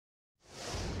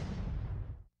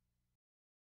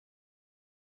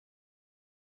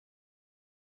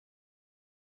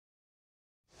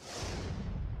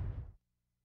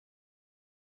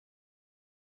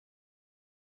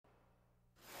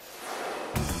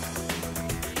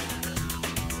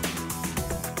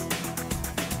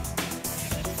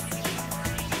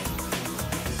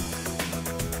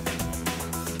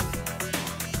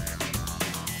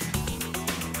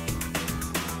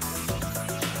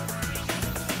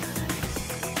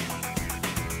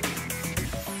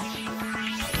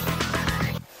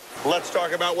Let's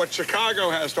talk about what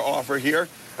Chicago has to offer here.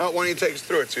 Why don't you take us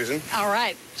through it, Susan? All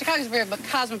right. Chicago's a very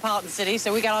cosmopolitan city,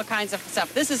 so we got all kinds of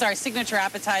stuff. This is our signature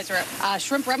appetizer,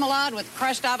 shrimp remoulade with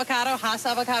crushed avocado, Hass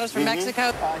avocados from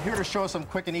Mexico. Here to show us some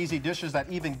quick and easy dishes that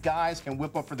even guys can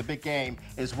whip up for the big game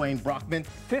is Wayne Brockman.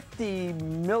 50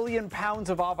 million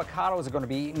pounds of avocados are going to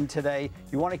be eaten today.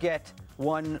 You want to get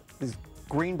one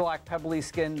green, black, pebbly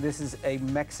skin. This is a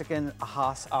Mexican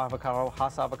Hass avocado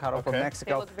from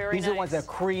Mexico. They look very These are the ones that are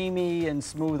creamy and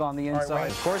smooth on the inside.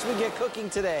 Right, of course, we get cooking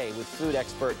today with food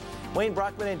expert Wayne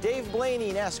Brockman and Dave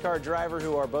Blaney, NASCAR driver,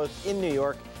 who are both in New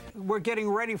York. We're getting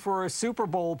ready for a Super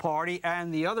Bowl party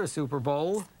and the other Super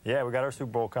Bowl. Yeah, we got our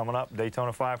Super Bowl coming up,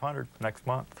 Daytona 500 next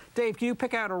month. Dave, can you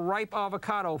pick out a ripe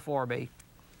avocado for me?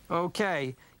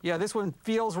 Okay. Yeah, this one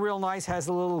feels real nice, has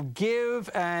a little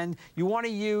give, and you want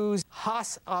to use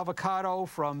Hass avocado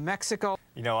from Mexico.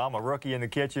 You know, I'm a rookie in the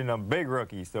kitchen, I'm a big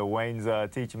rookie, so Wayne's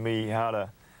teaching me how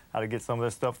to get some of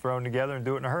this stuff thrown together and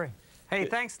do it in a hurry. Hey,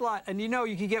 thanks a lot. And you know,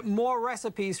 you can get more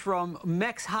recipes from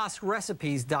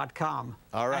MexHassRecipes.com.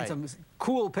 All right. And some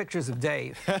cool pictures of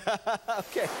Dave.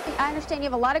 Okay. I understand you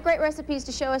have a lot of great recipes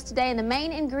to show us today, and the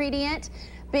main ingredient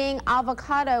being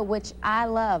avocado, which I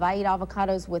love. I eat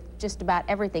avocados with just about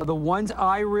everything. The ones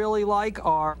I really like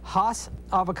are Hass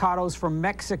avocados from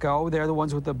Mexico. They're the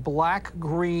ones with the black,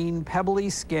 green, pebbly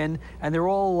skin, and they're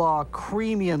all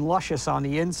creamy and luscious on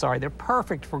the inside. They're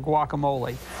perfect for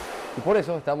guacamole. Y por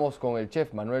eso estamos con el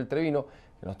chef Manuel Trevino,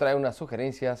 que nos trae unas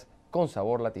sugerencias con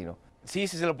sabor latino. Sí,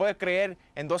 si se lo puede creer,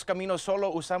 en Dos Caminos solo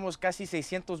usamos casi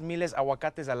 600 miles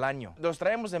aguacates al año. Los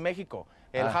traemos de México,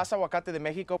 el Hass aguacate de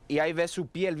México, y ahí ves su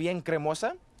piel bien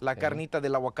cremosa, la carnita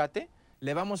del aguacate.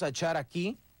 Le vamos a echar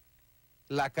aquí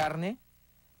la carne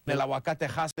del aguacate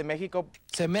Hass de México.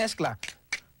 Se mezcla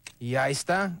y ahí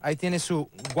está, ahí tiene su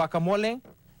guacamole,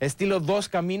 estilo Dos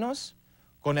Caminos,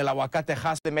 con el aguacate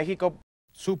Hass de México.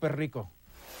 Super rico.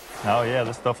 Oh yeah,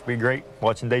 this stuff will be great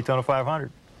watching Daytona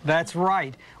 500. That's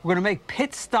right. We're going to make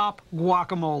pit stop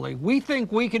guacamole. We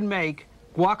think we can make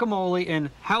guacamole in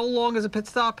how long is a pit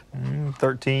stop?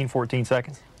 13, 14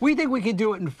 seconds. We think we can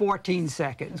do it in 14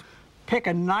 seconds. Pick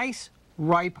a nice,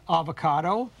 ripe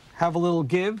avocado, have a little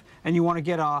give, and you want to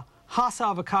get a Hass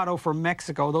avocado from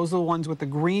Mexico. Those are the ones with the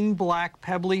green, black,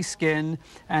 pebbly skin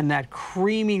and that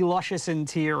creamy, luscious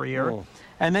interior. Oh.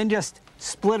 And then just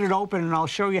split it open, and I'll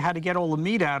show you how to get all the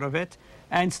meat out of it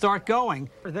and start going.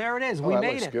 There it is. We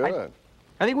made it. Good.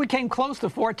 I think we came close to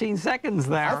 14 seconds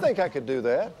there. I think I could do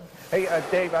that. Hey,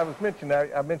 Dave, I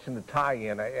mentioned the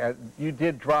tie-in. You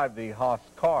did drive the Hass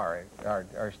car.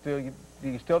 Do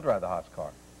you still drive the Hass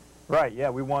car? Right. Yeah,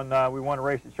 we won a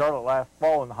race at Charlotte last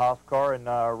fall in the Hass car, and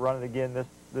run it again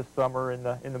this summer in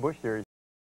the Busch Series.